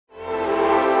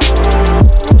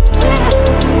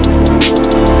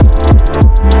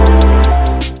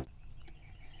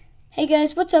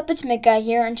guys, what's up? It's McGuy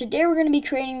here, and today we're going to be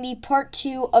creating the part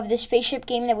 2 of the spaceship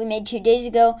game that we made 2 days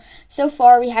ago. So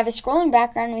far, we have a scrolling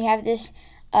background, we have this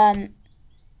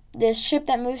this ship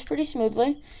that moves pretty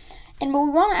smoothly, and what we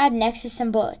want to add next is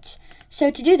some bullets. So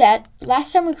to do that,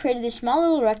 last time we created this small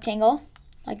little rectangle,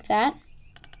 like that,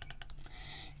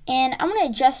 and I'm going to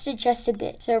adjust it just a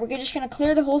bit. So we're just going to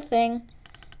clear the whole thing,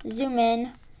 zoom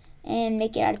in, and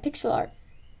make it out of pixel art.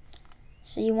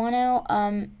 So you want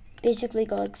to basically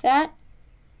go like that,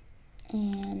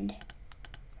 and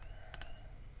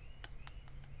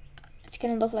it's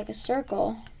going to look like a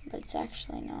circle, but it's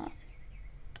actually not.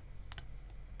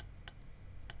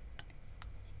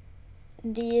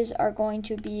 These are going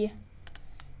to be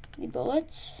the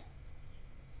bullets,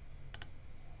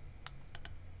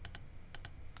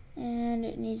 and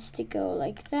it needs to go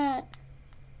like that,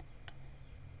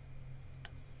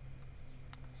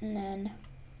 and then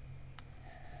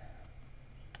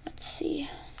let's see.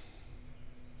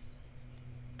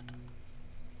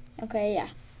 Okay, yeah.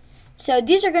 So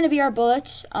these are going to be our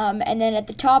bullets, and then at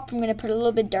the top I'm going to put a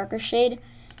little bit darker shade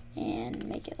and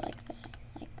make it like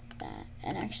that,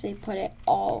 and actually put it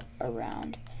all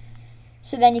around.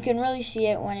 So then you can really see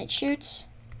it when it shoots.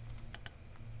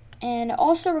 And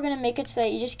also we're going to make it so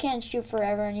that you just can't shoot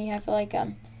forever, and you have to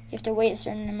you have to wait a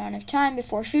certain amount of time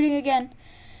before shooting again.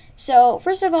 So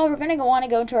first of all, we're going to want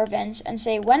to go into our events and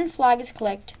say when flag is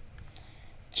clicked,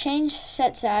 change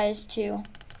set size to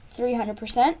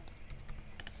 300%.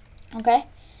 Okay,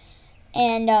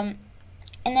 and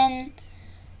then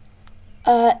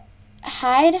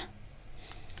hide,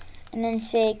 and then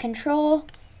say control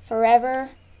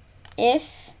forever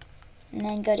if, and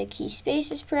then go to key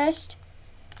spaces pressed.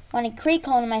 I want to create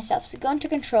clone of myself, so go into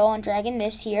control and drag in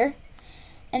this here,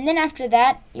 and then after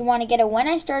that you want to get a when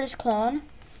I start as clone.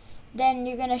 Then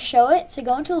you're going to show it, so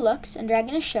go into looks and drag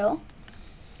in a show,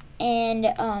 and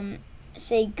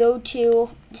say go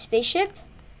to the spaceship,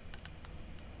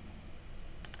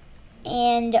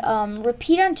 and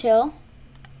repeat until,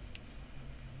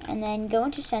 and then go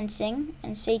into sensing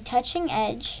and say touching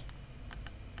edge,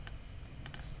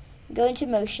 go into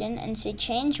motion and say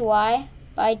change Y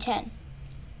by 10.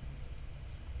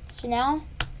 So now,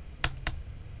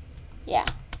 yeah,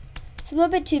 it's a little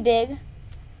bit too big.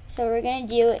 So what we're going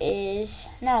to do is,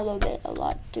 not a little bit, a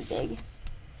lot too big.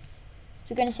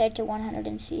 We're going to set it to 100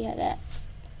 and see how that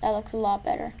looks a lot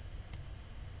better.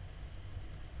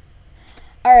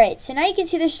 Alright, so now you can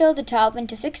see they're still at the top, and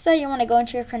to fix that you want to go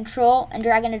into your control and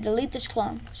drag and delete this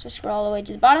clone. So scroll all the way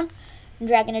to the bottom and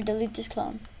drag and delete this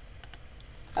clone.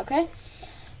 Okay?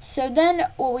 So then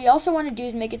what we also want to do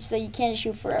is make it so that you can't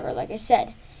shoot forever, like I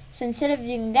said. So instead of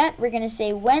doing that, we're going to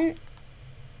say when,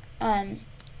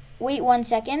 wait 1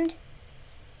 second.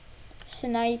 So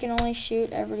now you can only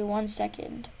shoot every 1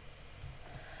 second.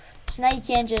 So now you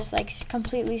can't just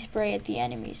completely spray at the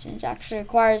enemies, and it actually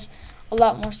requires a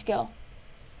lot more skill.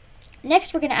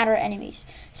 Next, we're going to add our enemies.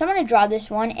 So I'm going to draw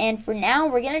this one, and for now,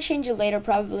 we're going to change it later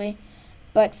probably,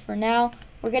 but for now,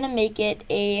 we're going to make it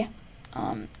a,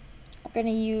 we're going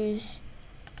to use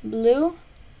blue,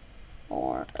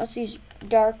 or let's use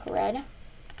dark red.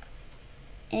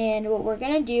 And what we're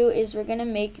going to do is we're going to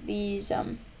make these,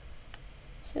 so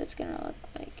it's going to look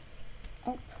like,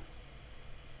 oh.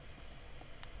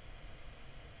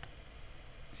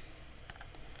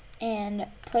 And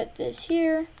put this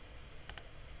here.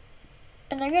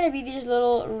 And they're going to be these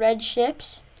little red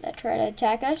ships that try to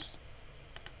attack us.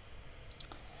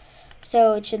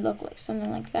 So it should look like something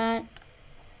like that.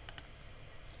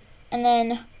 And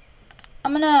then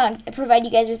I'm going to provide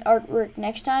you guys with artwork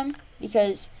next time,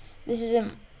 because this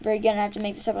isn't very good and I have to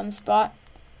make this up on the spot.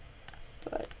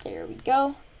 But there we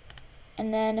go.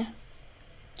 And then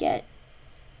get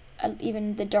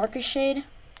even the darkest shade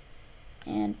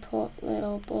and put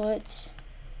little bullets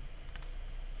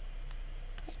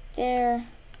there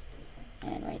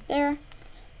and right there,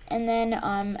 and then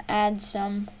add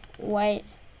some white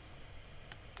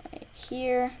right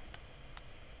here,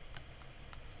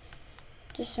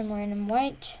 just some random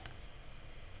white,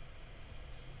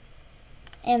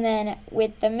 and then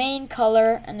with the main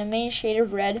color and the main shade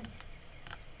of red,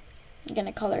 I'm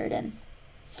gonna color it in,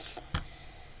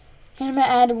 and I'm gonna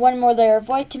add one more layer of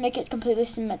white to make it completely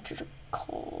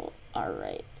symmetrical.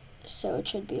 Alright, so it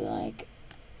should be like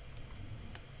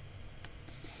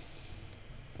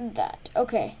that.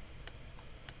 Okay,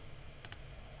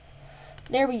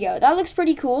 there we go. That looks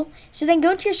pretty cool. So then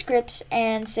go to your scripts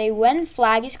and say when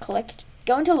flag is clicked,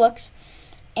 go into looks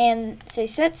and say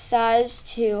set size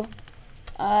to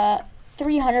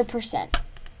 300%,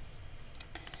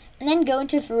 and then go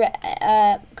into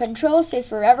control, say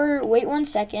forever, wait 1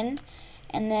 second,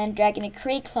 and then drag in a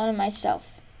create clone of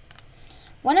myself.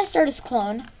 when I start this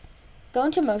clone, go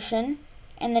into motion,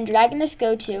 and then drag in this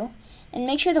go to, and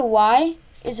make sure the Y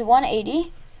is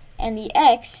 180, and the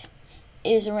X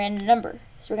is a random number.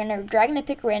 So we're going to drag in the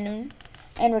pick random,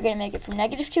 and we're going to make it from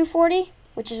 -240,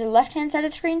 which is the left-hand side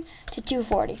of the screen, to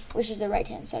 240, which is the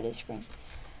right-hand side of the screen.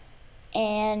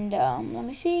 And let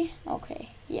me see. Okay,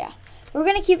 yeah. We're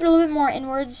going to keep it a little bit more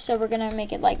inwards, so we're going to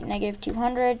make it like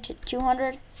 -200 to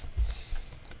 200.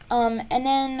 And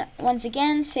then, once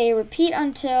again, say repeat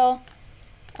until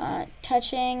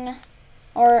touching,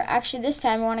 or actually this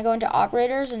time we want to go into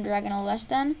operators and drag in a less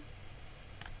than.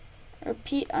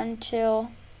 Repeat until,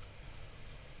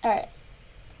 alright,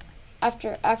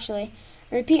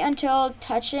 repeat until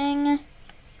touching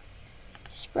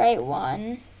sprite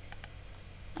 1.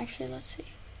 Actually, let's see.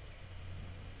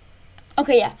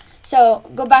 Okay, yeah. So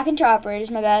go back into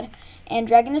operators, my bad, and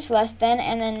drag in this less than,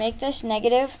 and then make this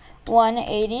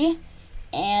 -180,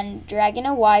 and drag in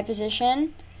a Y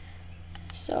position.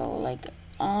 So like,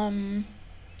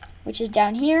 which is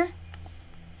down here,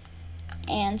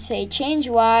 and say change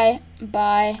Y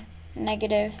by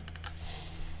 -2,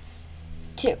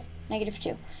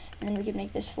 and then we can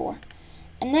make this 4.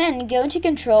 And then go into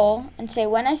control and say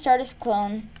when I start this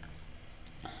clone,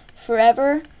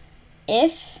 forever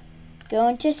if, go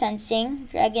into sensing,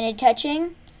 drag into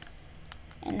touching,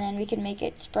 and then we can make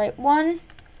it sprite 1,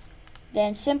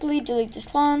 then simply delete this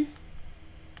clone,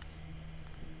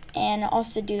 and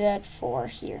also do that for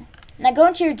here. Now go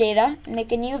into your data and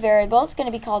make a new variable. It's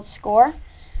going to be called score,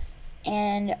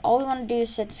 and all we want to do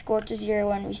is set score to 0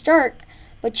 when we start,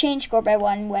 but change score by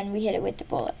 1 when we hit it with the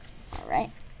bullet.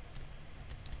 Alright,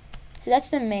 so that's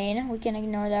the main. We can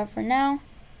ignore that for now.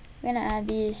 We're going to add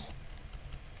these.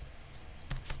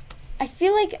 I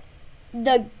feel like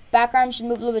the background should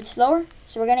move a little bit slower,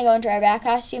 so we're going to go into our back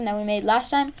costume that we made last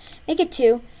time, make it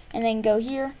 2, and then go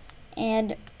here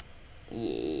and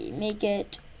make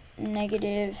it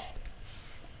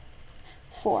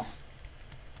 -4.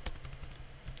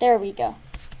 There we go.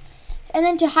 And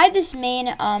then to hide this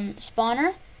main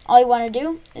spawner, all you want to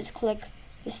do is click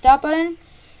the stop button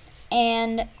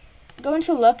and go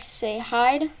into looks, say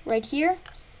hide right here,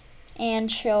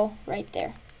 and show right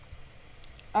there.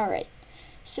 Alright,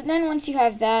 so then once you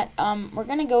have that, we're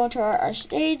going to go into our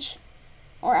stage,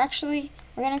 or actually,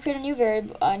 we're going to create a new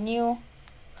variable,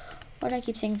 what do I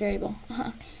keep saying variable?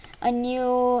 A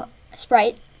new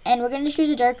sprite, and we're going to choose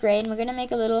a dark gray, and we're going to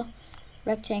make a little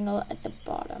rectangle at the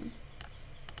bottom.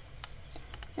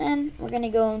 Then we're going to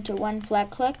go into when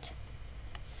flag clicked,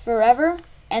 forever,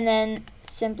 and then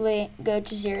simply go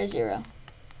to 0, 0.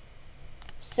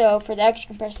 So for the X, you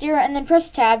can press 0, and then press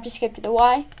tab to skip to the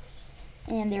Y.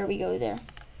 And there we go there.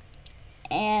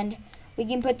 And we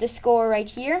can put the score right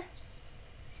here.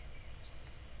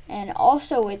 And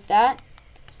also with that,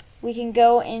 we can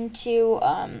go into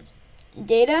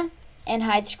data and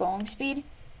hide scrolling speed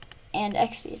and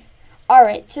X speed.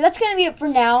 Alright, so that's going to be it for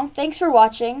now. Thanks for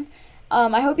watching.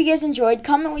 I hope you guys enjoyed.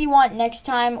 Comment what you want next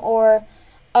time, or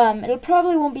it'll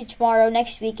probably won't be tomorrow,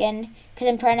 next weekend, because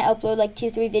I'm trying to upload like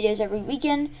 2-3 videos every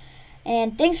weekend.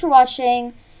 And thanks for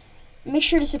watching. Make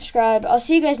sure to subscribe. I'll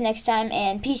see you guys next time,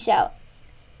 and peace out.